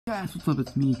guys, what's up?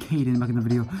 It's me, Caden, back in the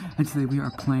video, and today we are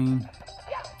playing,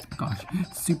 gosh,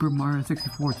 Super Mario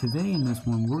 64. Today in this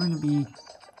one, we're gonna be,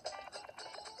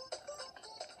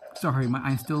 sorry,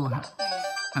 I'm still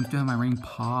having my ring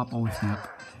pop. Oh snap!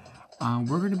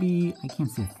 We're gonna be, I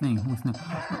can't see a thing. Oh snap!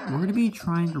 We're gonna be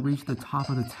trying to reach the top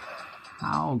of the tower.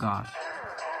 Oh gosh,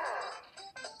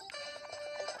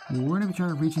 we're gonna be trying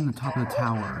to reaching the top of the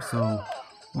tower. So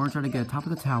we're gonna try to get top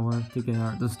of the tower to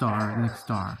get the star, the next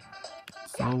star.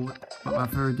 So,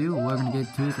 without further ado, we're gonna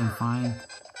get to it and find.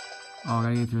 Oh, I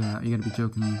gotta get through that. You gotta be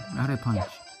joking me. How do I punch?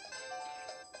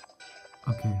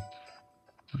 Okay.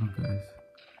 Hold on, guys.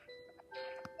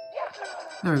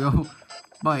 There we go.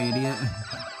 Bye, idiot.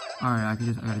 Alright, I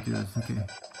gotta do this. Okay.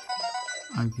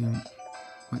 Okay.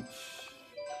 Wait. Shh.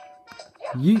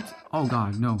 Yeet! Oh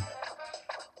god, no.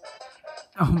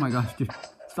 Oh my gosh, dude.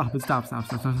 Stop it, stop. Okay, I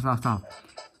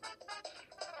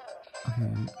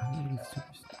gotta be super.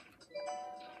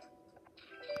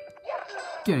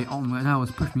 Get it. Oh my, that was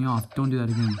push me off. Don't do that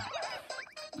again.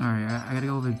 Alright, I gotta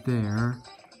go over there.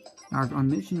 Our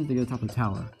mission is to get to the top of the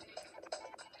tower.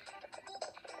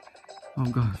 Oh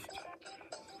gosh.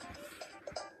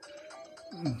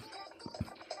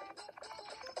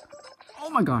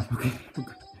 Oh my gosh, okay.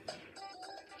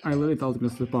 I literally thought I was gonna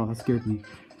slip off. That scared me.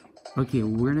 Okay,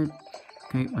 we're gonna.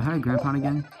 Okay, how did Grandpa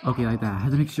again? Okay, like that. I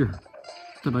had to make sure.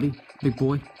 What's up, buddy? Big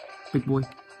boy? Big boy?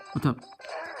 What's up?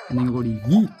 And then go to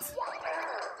yeet.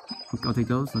 Okay, I'll take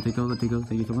those. Thank you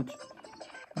so much.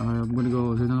 I'm gonna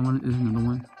go. There's another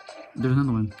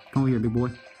one. Come over here, big boy.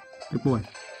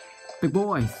 Big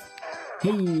boys.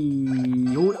 Hey.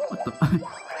 Oh, what the?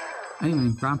 I didn't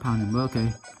even ground pound him, but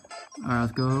okay. Alright,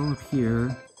 let's go up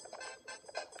here.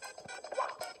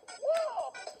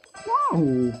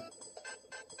 Whoa.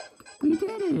 We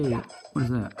did it. What is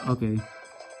that? Okay.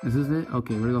 Is this it?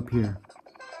 Okay, we're gonna go up here.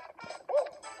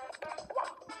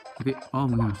 Okay. Oh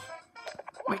my gosh.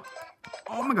 Wait.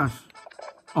 Oh my gosh.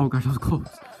 Oh gosh, that was close. Is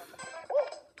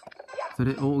that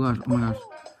it? Oh gosh. Oh my gosh.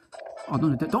 Oh,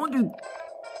 don't do.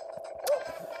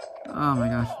 Oh my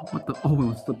gosh. What the?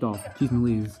 Oh, it slipped off. Jeez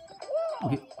Louise.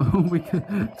 Okay. Oh, we could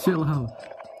chill out.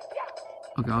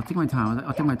 Okay, I'll take my time.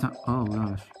 Oh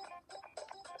gosh.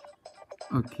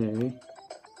 Okay.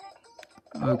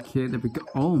 Okay, there we go.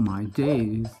 Oh my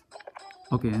days.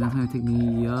 Okay, and that's gonna take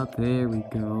me up. There we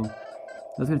go.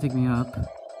 That's gonna take me up.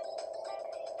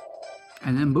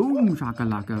 And then boom,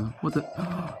 shakalaka. What the?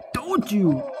 Don't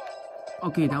you?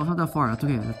 Okay, that was not that far. That's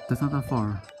okay. That's not that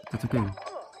far. That's okay.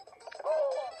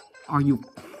 Are you?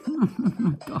 Oh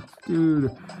my gosh,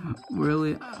 dude.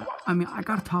 Really? I mean, I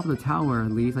got top of the tower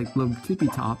at least, like the tippy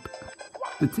top.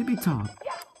 The tippy top.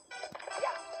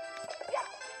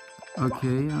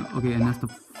 Okay, okay, and that's the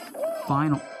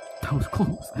final. That was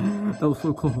close. That was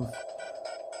so close.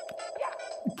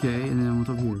 Okay, and then what's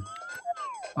over here?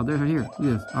 Oh, there's right here. Look at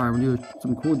this. Alright, we're doing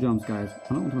some cool jumps, guys.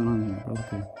 I don't know what's going on here, but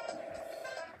that's okay.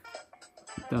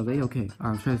 That was a okay.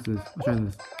 Alright, let's try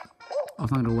this. Oh,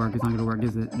 it's not gonna work. It's not gonna work,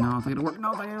 is it? No, it's not gonna work. No,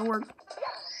 it's not gonna work.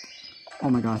 Oh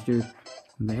my gosh, dude.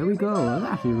 There we go.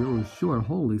 That's actually really short.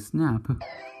 Holy snap.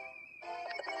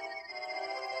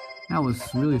 That was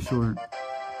really short.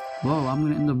 Well, I'm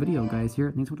gonna end the video, guys,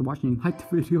 here. Thanks for watching. Like the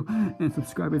video and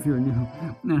subscribe if you're new.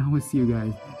 And I will see you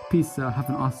guys. Peace out. Have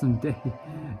an awesome day.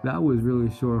 That was really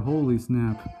short. Holy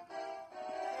snap.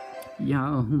 Yeah,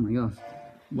 oh my gosh.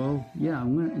 Well, yeah,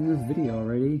 I'm gonna end this video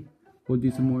already. We'll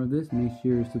do some more of this. Make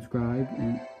sure to subscribe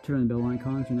and turn on the bell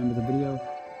icon to remember the video.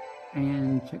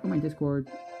 And check out my Discord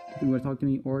if you want to talk to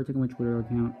me, or check out my Twitter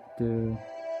account to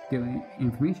get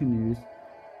information news.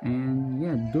 And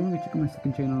yeah, don't forget to check out my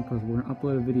second channel because we're gonna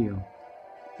upload a video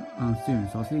soon.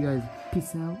 So I'll see you guys.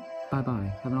 Peace out. Bye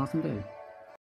bye. Have an awesome day.